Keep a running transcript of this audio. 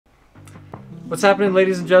What's happening,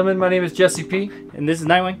 ladies and gentlemen? My name is Jesse P. And this is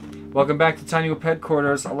Nightwing. Welcome back to Tiny Whoop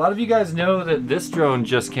Headquarters. A lot of you guys know that this drone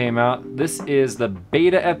just came out. This is the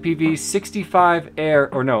BetaFPV 65 Air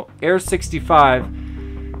 65.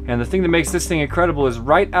 And the thing that makes this thing incredible is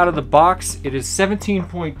right out of the box, it is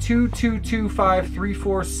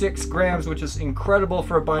 17.2225346 grams, which is incredible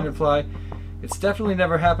for a bind and fly. It's definitely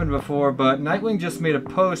never happened before, but Nightwing just made a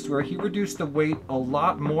post where he reduced the weight a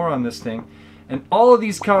lot more on this thing. And all of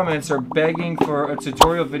these comments are begging for a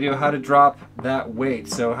tutorial video how to drop that weight.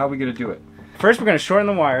 So how are we going to do it? First, we're going to shorten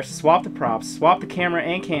the wires, swap the props, swap the camera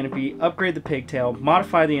and canopy, upgrade the pigtail,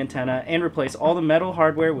 modify the antenna, and replace all the metal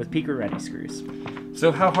hardware with RENY screws.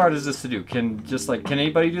 So how hard is this to do? Can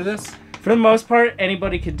anybody do this? For the most part,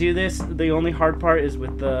 anybody could do this. The only hard part is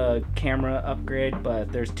with the camera upgrade, but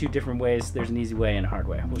there's two different ways. There's an easy way and a hard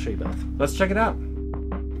way. We'll show you both. Let's check it out.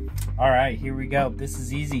 All right, here we go. This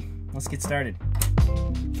is easy. Let's get started.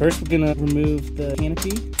 First, we're gonna remove the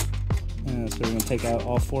canopy. So we're gonna take out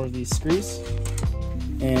all 4 of these screws.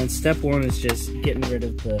 And step 1 is just getting rid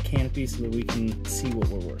of the canopy so that we can see what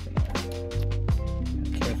we're working on.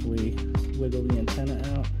 Carefully wiggle the antenna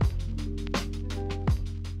out.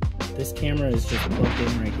 This camera is just plugged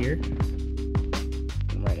in right here.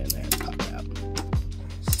 And right in there, pop out.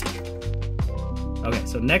 Okay,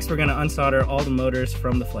 so next we're gonna unsolder all the motors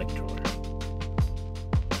from the flight controller.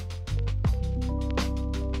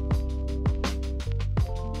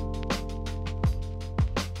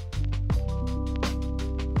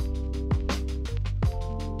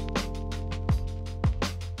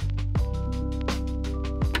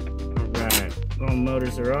 All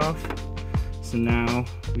motors are off, so now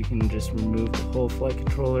we can just remove the whole flight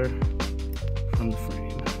controller from the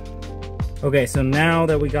frame. Okay, so now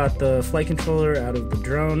that we got the flight controller out of the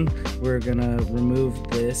drone, we're gonna remove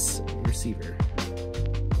this receiver.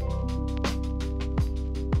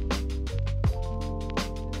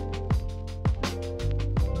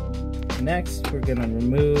 Next, we're gonna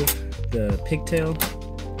remove the pigtail.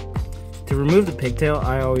 To remove the pigtail,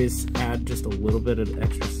 I always add just a little bit of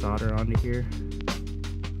extra solder onto here.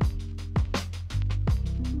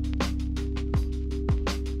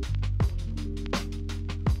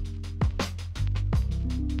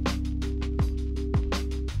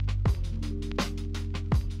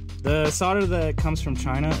 The solder that comes from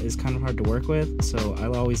China is kind of hard to work with, so I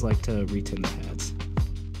always like to retin the pads.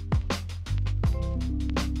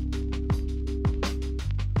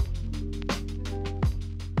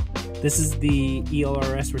 This is the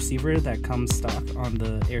ELRS receiver that comes stock on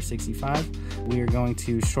the Air65. We are going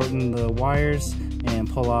to shorten the wires and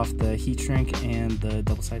pull off the heat shrink and the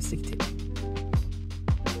double-sided sticky tape.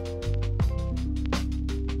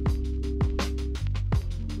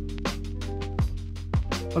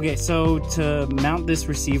 Okay, so to mount this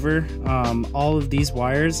receiver, all of these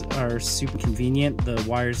wires are super convenient. The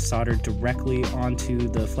wires soldered directly onto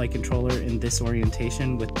the flight controller in this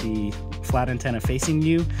orientation with the flat antenna facing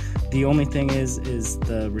you. The only thing is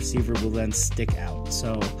the receiver will then stick out.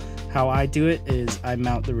 So how I do it is I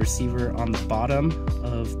mount the receiver on the bottom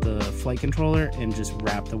of the flight controller and just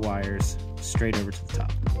wrap the wires straight over to the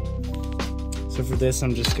top. So for this,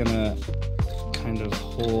 I'm just gonna kind of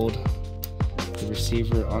hold the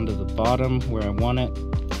receiver onto the bottom where I want it,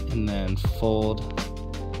 and then fold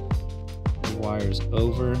the wires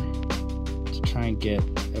over to try and get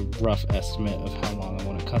a rough estimate of how long I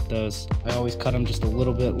want to cut those. I always cut them just a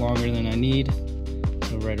little bit longer than I need,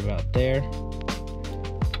 so right about there.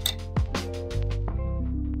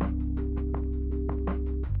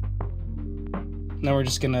 Now we're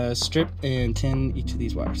just gonna strip and tin each of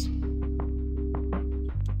these wires.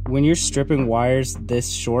 When you're stripping wires this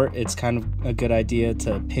short, it's kind of a good idea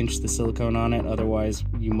to pinch the silicone on it, otherwise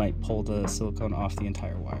you might pull the silicone off the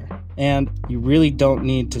entire wire. And you really don't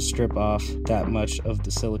need to strip off that much of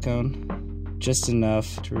the silicone, just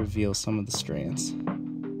enough to reveal some of the strands.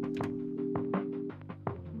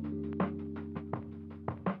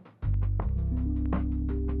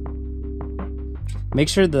 Make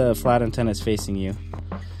sure the flat antenna is facing you,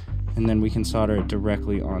 and then we can solder it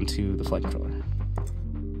directly onto the flight controller.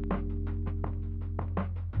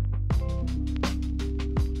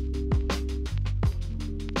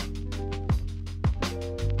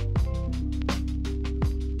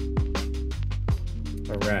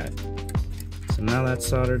 Alright, so now that's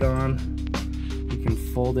soldered on, you can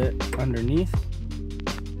fold it underneath,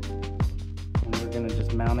 and we're going to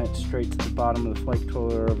just mount it straight to the bottom of the flight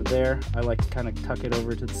controller over there. I like to kind of tuck it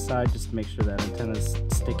over to the side just to make sure that antenna is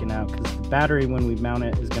sticking out, because the battery, when we mount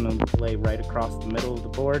it, is going to lay right across the middle of the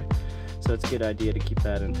board, so it's a good idea to keep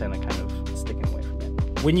that antenna kind of sticking away from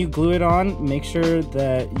it. When you glue it on, make sure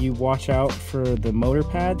that you watch out for the motor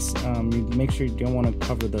pads. You make sure you don't want to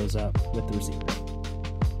cover those up with the receiver.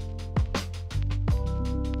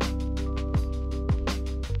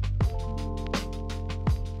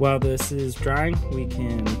 While this is drying, we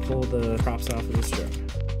can pull the props off of this drum.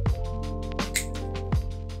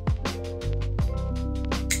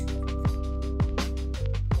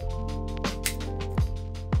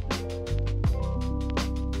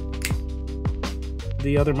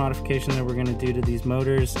 The other modification that we're going to do to these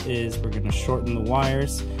motors is we're going to shorten the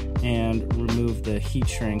wires and remove the heat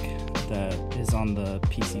shrink that is on the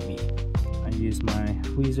PCB. I use my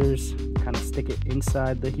tweezers, kind of stick it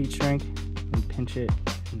inside the heat shrink and pinch it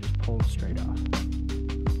and just pull it straight off.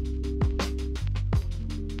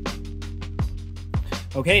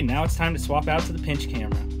 Okay, now it's time to swap out to the pinch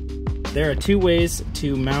camera. There are two ways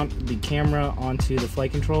to mount the camera onto the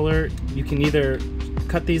flight controller. You can either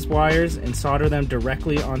cut these wires and solder them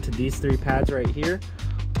directly onto these three pads right here,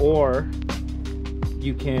 or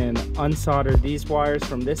you can unsolder these wires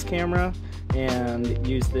from this camera and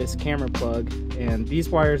use this camera plug. And these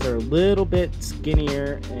wires are a little bit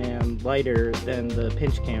skinnier and lighter than the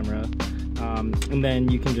pinch camera, and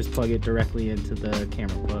then you can just plug it directly into the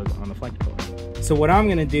camera plug on the flight controller. So what I'm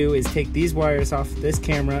going to do is take these wires off this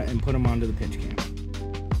camera and put them onto the pinch camera.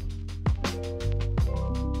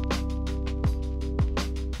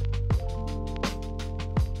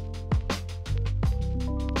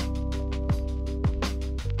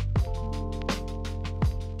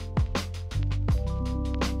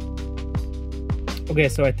 Okay,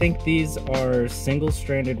 so I think these are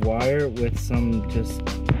single-stranded wire with some just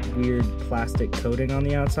weird plastic coating on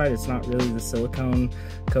the outside. It's not really the silicone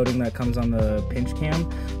coating that comes on the pinch cam.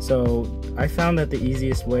 So I found that the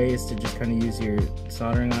easiest way is to just kind of use your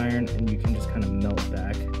soldering iron, and you can just kind of melt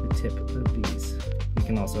back the tip of these. You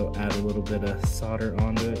can also add a little bit of solder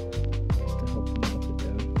onto it just to help melt it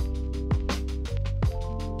down.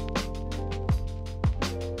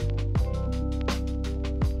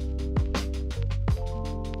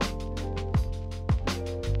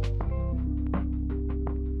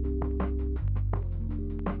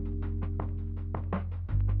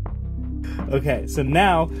 Okay, so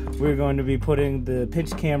now we're going to be putting the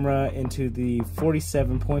pinch camera into the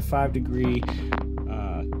 47.5 degree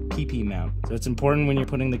PP mount. So it's important when you're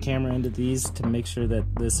putting the camera into these to make sure that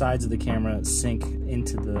the sides of the camera sink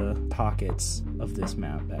into the pockets of this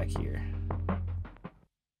mount back here.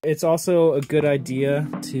 It's also a good idea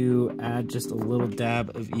to add just a little dab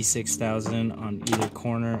of E6000 on either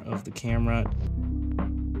corner of the camera.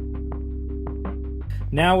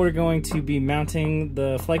 Now we're going to be mounting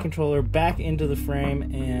the flight controller back into the frame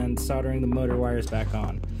and soldering the motor wires back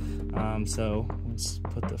on. So let's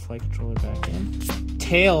put the flight controller back in.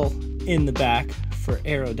 Tail in the back for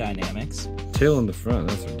aerodynamics. Tail in the front,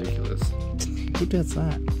 that's ridiculous. Who does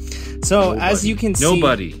that? So Nobody. As you can see,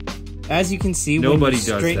 Nobody. As you can see, Nobody when you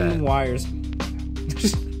does straighten that. the wires,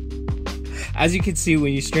 as you can see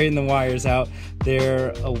when you straighten the wires out,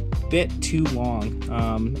 they're a bit too long,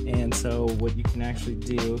 and so what you can actually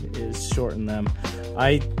do is shorten them.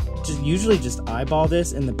 I usually just eyeball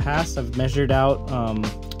this. In the past, I've measured out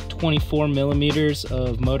 24 millimeters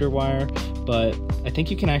of motor wire, but I think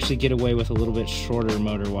you can actually get away with a little bit shorter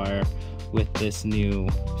motor wire with this new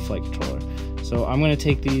flight controller. So I'm going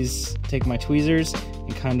to take my tweezers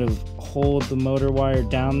and kind of hold the motor wire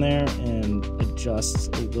down there and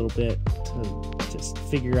adjust a little bit to just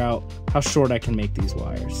figure out how short I can make these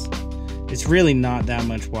wires. It's really not that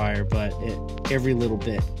much wire, but every little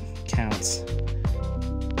bit counts.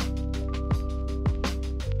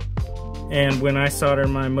 And when I solder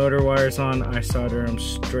my motor wires on, I solder them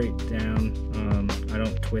straight down. I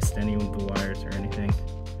don't twist any of the wires or anything.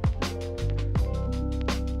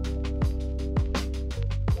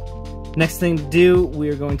 Next thing to do, we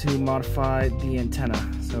are going to modify the antenna.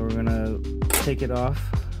 So we're going to take it off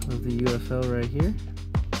of the UFL right here,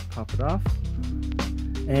 pop it off,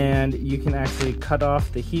 and you can actually cut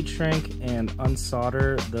off the heat shrink and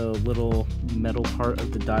unsolder the little metal part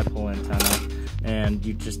of the dipole antenna, and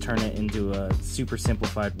you just turn it into a super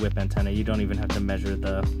simplified whip antenna. You don't even have to measure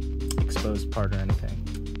the exposed part or anything.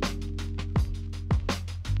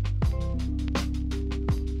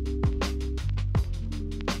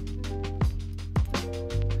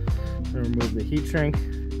 Remove the heat shrink,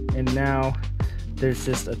 and now there's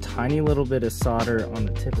just a tiny little bit of solder on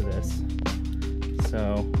the tip of this.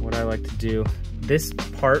 So what I like to do, this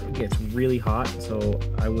part gets really hot, so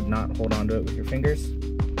I would not hold on to it with your fingers,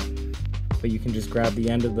 but you can just grab the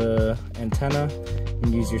end of the antenna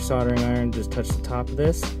and use your soldering iron, just touch the top of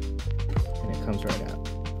this, and it comes right out.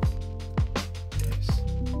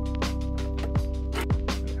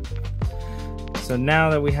 So now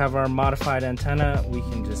that we have our modified antenna, we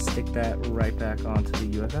can just stick that right back onto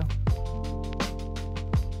the UFO.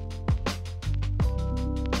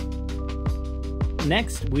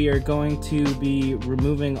 Next, we are going to be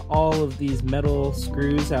removing all of these metal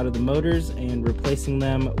screws out of the motors and replacing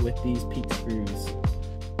them with these PEEK screws.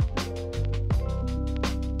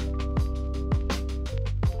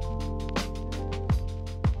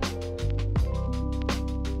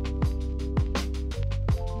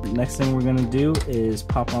 Next thing we're going to do is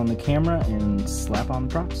pop on the camera and slap on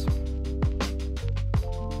the props.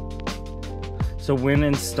 So when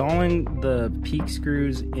installing the PEEK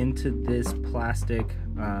screws into this plastic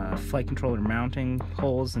flight controller mounting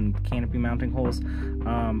holes and canopy mounting holes,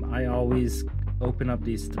 I always open up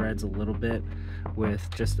these threads a little bit with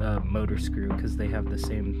just a motor screw because they have the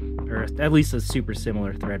same, or at least a super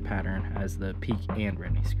similar thread pattern as the PEEK and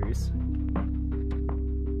RENY screws.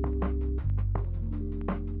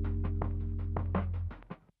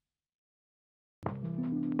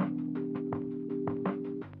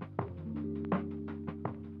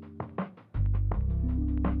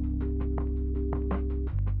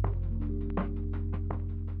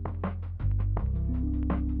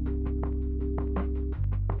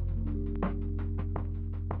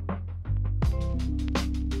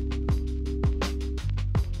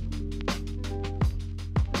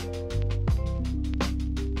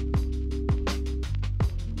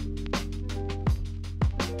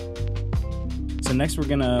 So next we're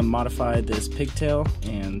gonna modify this pigtail,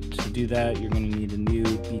 and to do that you're gonna need a new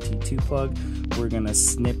BT2 plug. We're gonna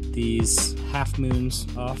snip these half moons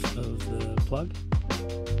off of the plug.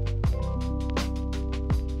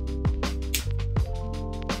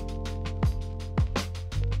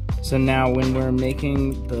 So now when we're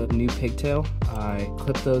making the new pigtail, I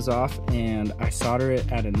clip those off and I solder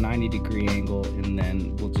it at a 90-degree angle, and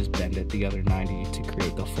then we'll just bend it the other 90 to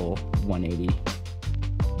create the full 180.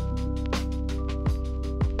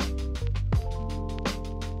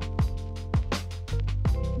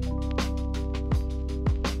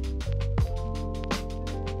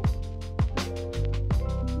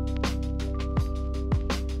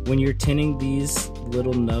 When you're tinning these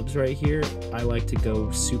little nubs right here, I like to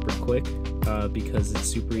go super quick because it's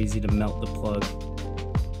super easy to melt the plug.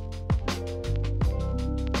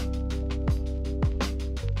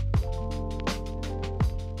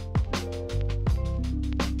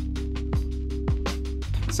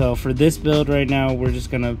 So for this build right now, we're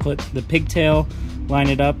just gonna put the pigtail, line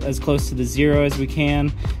it up as close to the 0 as we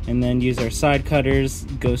can, and then use our side cutters,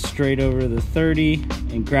 go straight over the 30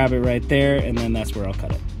 and grab it right there, and then that's where I'll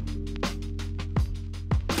cut it.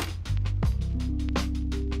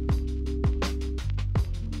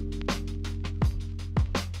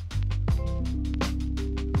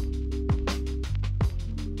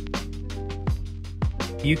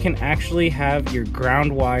 You can actually have your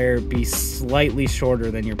ground wire be slightly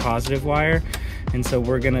shorter than your positive wire. And so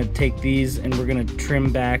we're gonna take these and we're gonna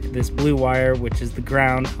trim back this blue wire, which is the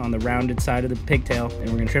ground on the rounded side of the pigtail,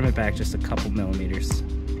 and we're gonna trim it back just a couple millimeters.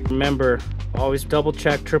 Remember, always double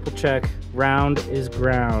check, triple check, round is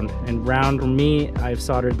ground. And round for me, I've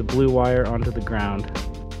soldered the blue wire onto the ground.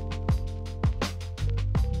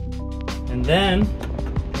 And then,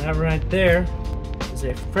 that right there,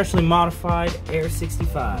 a freshly modified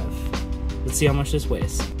Air65. Let's see how much this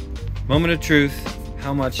weighs. Moment of truth.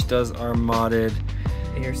 How much does our modded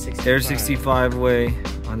Air65 weigh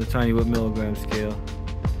on the tiny whip milligram scale?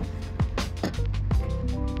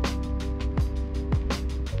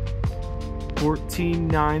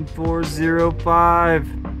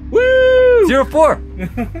 14,9405. Woo! 04.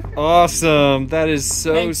 Awesome. That is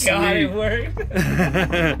so sweet. God, it worked.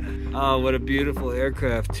 Oh, what a beautiful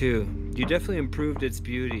aircraft too. You definitely improved its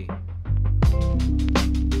beauty.